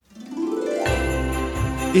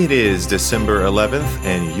It is December 11th,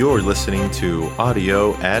 and you're listening to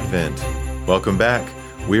Audio Advent. Welcome back.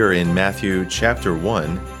 We are in Matthew chapter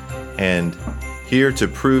 1, and here to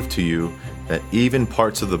prove to you that even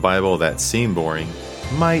parts of the Bible that seem boring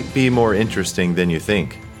might be more interesting than you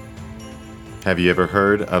think. Have you ever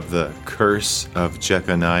heard of the curse of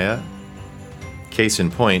Jeconiah? Case in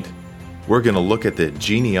point, we're going to look at the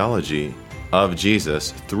genealogy of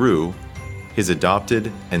Jesus through his adopted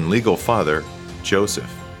and legal father, Joseph.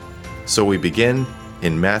 So we begin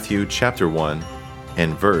in Matthew chapter 1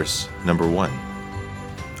 and verse number 1.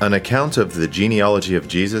 An account of the genealogy of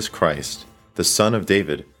Jesus Christ, the son of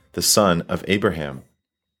David, the son of Abraham.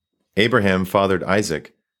 Abraham fathered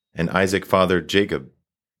Isaac, and Isaac fathered Jacob.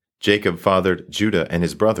 Jacob fathered Judah and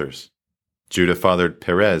his brothers. Judah fathered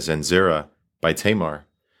Perez and Zerah by Tamar.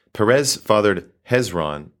 Perez fathered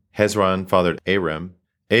Hezron. Hezron fathered Aram.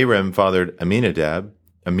 Aram fathered Aminadab.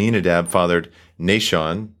 Aminadab fathered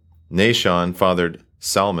Nahshon. Nahshon fathered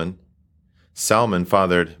Salmon. Salmon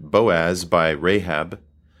fathered Boaz by Rahab.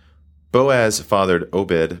 Boaz fathered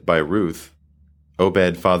Obed by Ruth.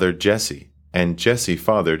 Obed fathered Jesse, and Jesse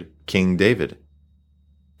fathered King David.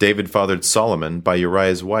 David fathered Solomon by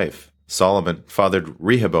Uriah's wife. Solomon fathered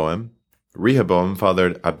Rehoboam. Rehoboam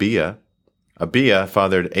fathered Abiah. Abiah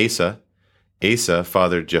fathered Asa. Asa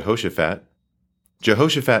fathered Jehoshaphat.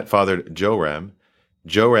 Jehoshaphat fathered Joram.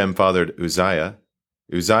 Joram fathered Uzziah.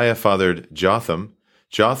 Uzziah fathered Jotham.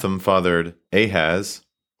 Jotham fathered Ahaz.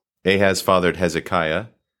 Ahaz fathered Hezekiah.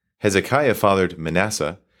 Hezekiah fathered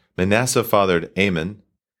Manasseh. Manasseh fathered Amon.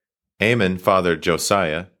 Amon fathered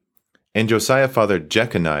Josiah. And Josiah fathered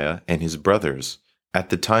Jeconiah and his brothers at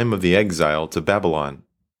the time of the exile to Babylon.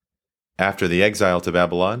 After the exile to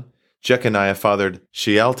Babylon, Jeconiah fathered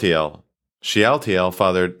Shealtiel. Shealtiel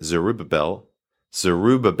fathered Zerubbabel.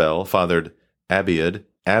 Zerubbabel fathered Abiud.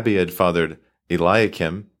 Abiud fathered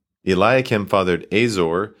Eliakim. Eliakim fathered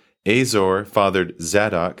Azor. Azor fathered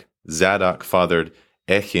Zadok. Zadok fathered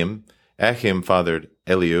Achim. Achim fathered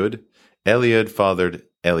Eliud. Eliud fathered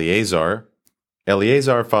Eleazar.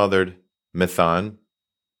 Eleazar fathered Methan.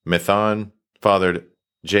 Methan fathered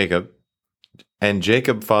Jacob. And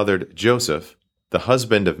Jacob fathered Joseph, the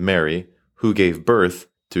husband of Mary, who gave birth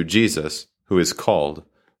to Jesus, who is called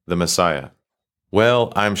the Messiah.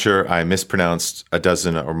 Well, I'm sure I mispronounced a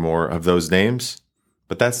dozen or more of those names,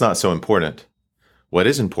 but that's not so important. What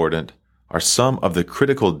is important are some of the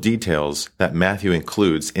critical details that Matthew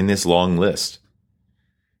includes in this long list.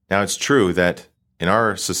 Now, it's true that in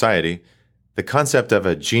our society, the concept of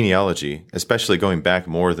a genealogy, especially going back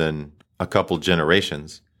more than a couple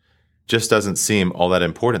generations, just doesn't seem all that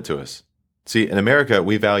important to us. See, in America,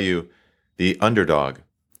 we value the underdog,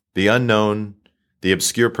 the unknown, the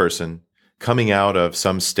obscure person coming out of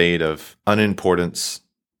some state of unimportance,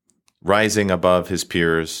 rising above his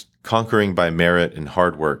peers, conquering by merit and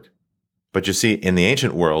hard work. But you see, in the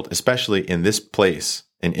ancient world, especially in this place,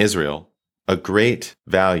 in Israel, a great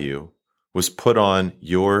value was put on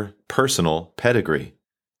your personal pedigree.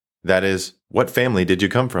 That is, what family did you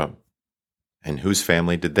come from? And whose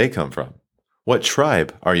family did they come from? What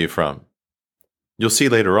tribe are you from? You'll see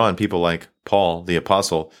later on people like Paul, the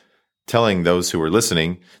apostle, telling those who were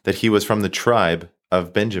listening that he was from the tribe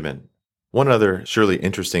of Benjamin. One other surely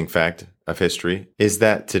interesting fact of history is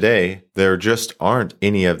that today there just aren't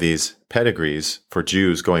any of these pedigrees for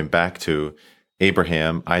Jews going back to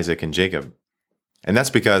Abraham, Isaac, and Jacob. And that's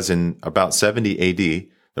because in about 70 AD,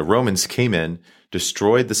 the Romans came in,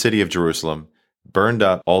 destroyed the city of Jerusalem, burned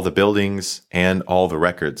up all the buildings and all the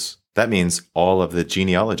records. That means all of the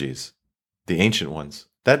genealogies, the ancient ones.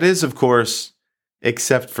 That is, of course,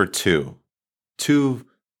 except for two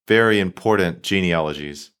very important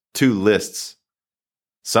genealogies, two lists.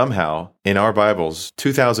 Somehow, in our Bibles,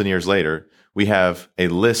 2,000 years later, we have a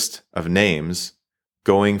list of names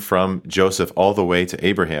going from Joseph all the way to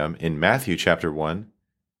Abraham in Matthew chapter 1,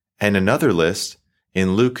 and another list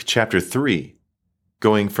in Luke chapter 3,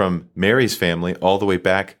 going from Mary's family all the way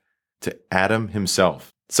back to Adam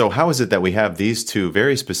himself. So how is it that we have these two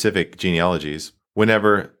very specific genealogies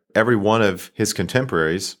whenever every one of his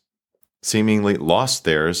contemporaries seemingly lost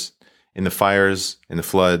theirs in the fires, in the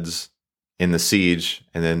floods, in the siege,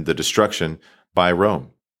 and then the destruction by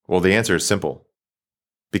Rome? Well, the answer is simple.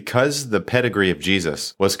 Because the pedigree of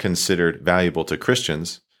Jesus was considered valuable to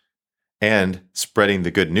Christians, and spreading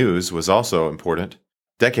the good news was also important,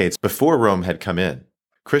 decades before Rome had come in,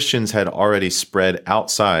 Christians had already spread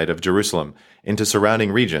outside of Jerusalem into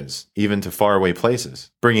surrounding regions, even to faraway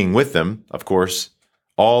places, bringing with them, of course,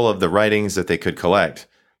 all of the writings that they could collect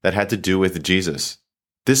that had to do with Jesus.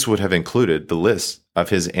 This would have included the list of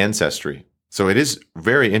his ancestry. So it is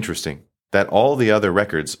very interesting that all the other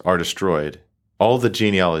records are destroyed, all the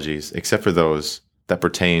genealogies except for those that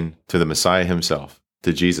pertain to the Messiah himself,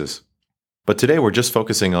 to Jesus. But today we're just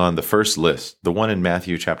focusing on the first list, the one in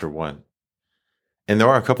Matthew chapter 1. And there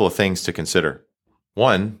are a couple of things to consider.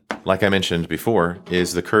 One, like I mentioned before,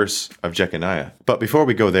 is the curse of Jeconiah. But before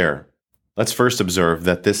we go there, let's first observe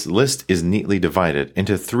that this list is neatly divided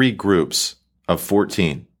into 3 groups of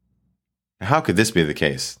 14. How could this be the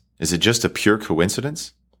case? Is it just a pure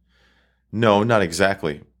coincidence? No, not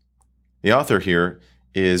exactly. The author here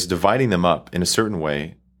is dividing them up in a certain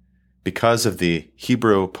way because of the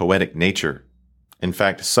Hebrew poetic nature. In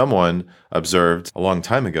fact, someone observed a long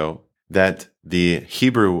time ago that the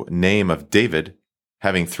Hebrew name of David,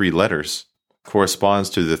 having 3 letters, corresponds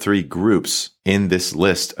to the 3 groups in this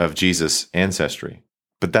list of Jesus' ancestry.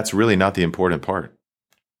 But that's really not the important part.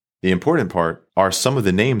 The important part are some of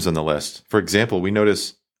the names on the list. For example, we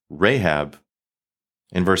notice Rahab.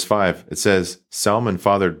 In verse 5, it says, Salmon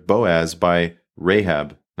fathered Boaz by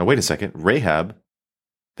Rahab. Now wait a second, Rahab?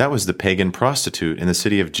 That was the pagan prostitute in the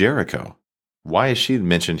city of Jericho. Why is she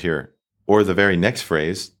mentioned here? Or the very next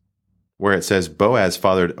phrase, where it says Boaz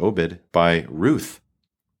fathered Obed by Ruth.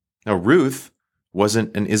 Now Ruth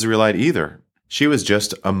wasn't an Israelite either. She was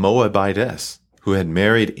just a Moabitess who had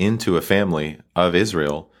married into a family of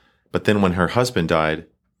Israel, but then when her husband died,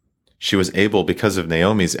 she was able, because of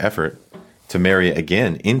Naomi's effort, to marry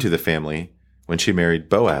again into the family when she married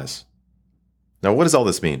Boaz. Now what does all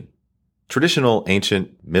this mean? Traditional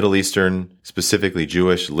ancient Middle Eastern, specifically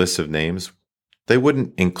Jewish lists of names, they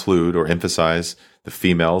wouldn't include or emphasize the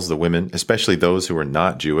females, the women, especially those who were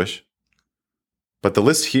not Jewish. But the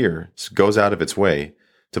list here goes out of its way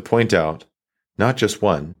to point out not just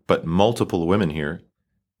one, but multiple women here,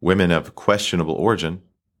 women of questionable origin,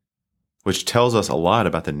 which tells us a lot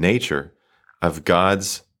about the nature of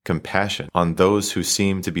God's compassion on those who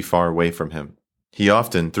seem to be far away from him. He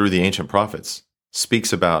often, through the ancient prophets,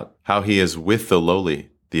 speaks about how he is with the lowly,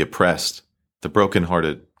 the oppressed, the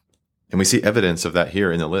brokenhearted. And we see evidence of that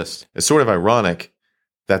here in the list. It's sort of ironic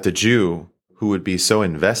that the Jew who would be so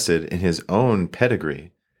invested in his own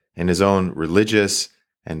pedigree and his own religious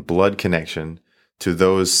and blood connection to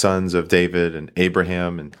those sons of David and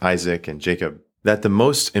Abraham and Isaac and Jacob, that the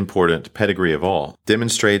most important pedigree of all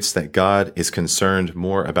demonstrates that God is concerned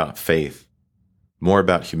more about faith, more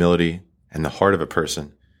about humility and the heart of a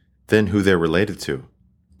person than who they're related to.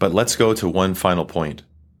 But let's go to one final point.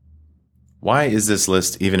 Why is this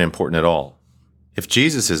list even important at all? If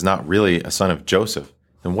Jesus is not really a son of Joseph,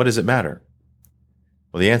 then what does it matter?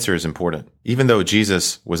 Well, the answer is important. Even though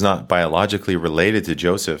Jesus was not biologically related to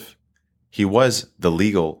Joseph, he was the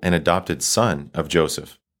legal and adopted son of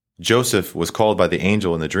Joseph. Joseph was called by the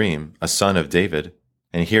angel in the dream a son of David,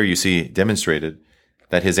 and here you see demonstrated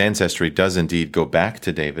that his ancestry does indeed go back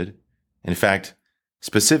to David. In fact,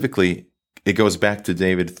 specifically, it goes back to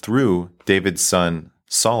David through David's son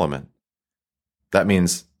Solomon. That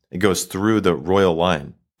means it goes through the royal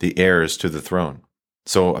line, the heirs to the throne.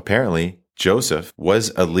 So apparently, Joseph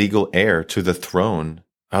was a legal heir to the throne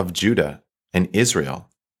of Judah and Israel.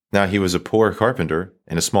 Now, he was a poor carpenter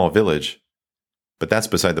in a small village, but that's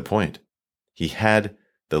beside the point. He had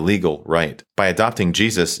the legal right. By adopting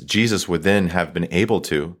Jesus, Jesus would then have been able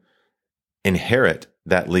to inherit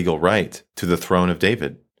that legal right to the throne of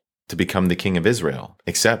David, to become the king of Israel.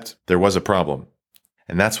 Except there was a problem.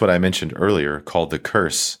 And that's what I mentioned earlier, called the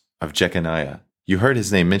curse of Jeconiah. You heard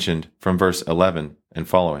his name mentioned from verse 11 and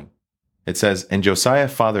following. It says, And Josiah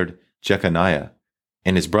fathered Jeconiah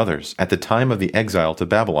and his brothers at the time of the exile to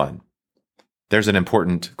Babylon. There's an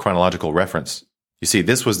important chronological reference. You see,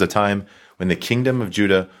 this was the time when the kingdom of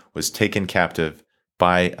Judah was taken captive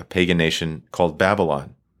by a pagan nation called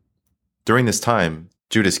Babylon. During this time,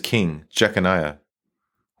 Judah's king, Jeconiah,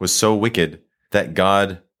 was so wicked that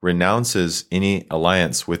God renounces any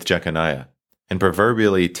alliance with Jeconiah and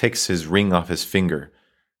proverbially takes his ring off his finger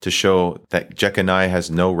to show that Jeconiah has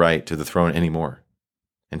no right to the throne anymore.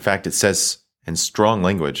 In fact, it says in strong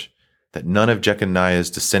language that none of Jeconiah's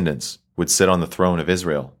descendants would sit on the throne of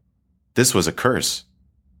Israel. This was a curse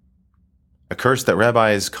that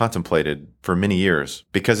rabbis contemplated for many years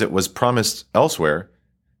because it was promised elsewhere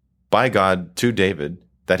by God to David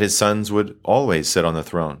that his sons would always sit on the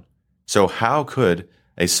throne. So how could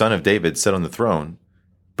a son of David sit on the throne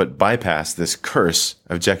but bypass this curse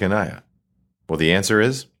of Jeconiah? Well, the answer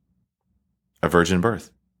is a virgin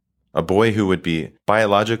birth. A boy who would be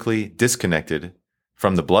biologically disconnected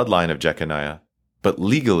from the bloodline of Jeconiah, but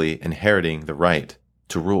legally inheriting the right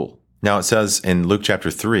to rule. Now it says in Luke chapter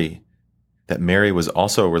 3 that Mary was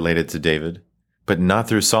also related to David, but not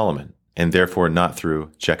through Solomon, and therefore not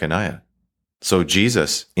through Jeconiah. So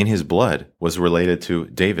Jesus, in his blood, was related to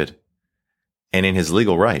David, and in his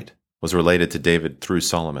legal right was related to David through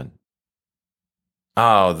Solomon.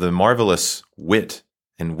 Ah, the marvelous wit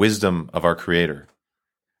and wisdom of our Creator,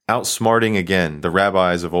 outsmarting again the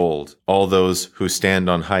rabbis of old, all those who stand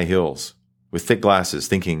on high hills with thick glasses,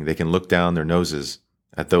 thinking they can look down their noses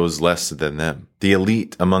at those less than them. The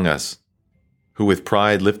elite among us, who with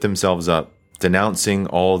pride lift themselves up, denouncing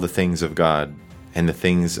all the things of God and the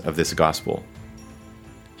things of this gospel.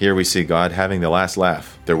 Here we see God having the last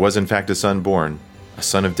laugh. There was in fact a son born, a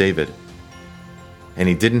son of David, and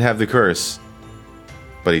he didn't have the curse,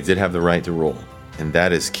 but he did have the right to rule, and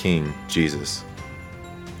that is King Jesus.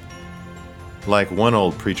 Like one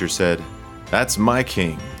old preacher said, "That's my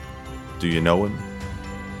king. Do you know him?"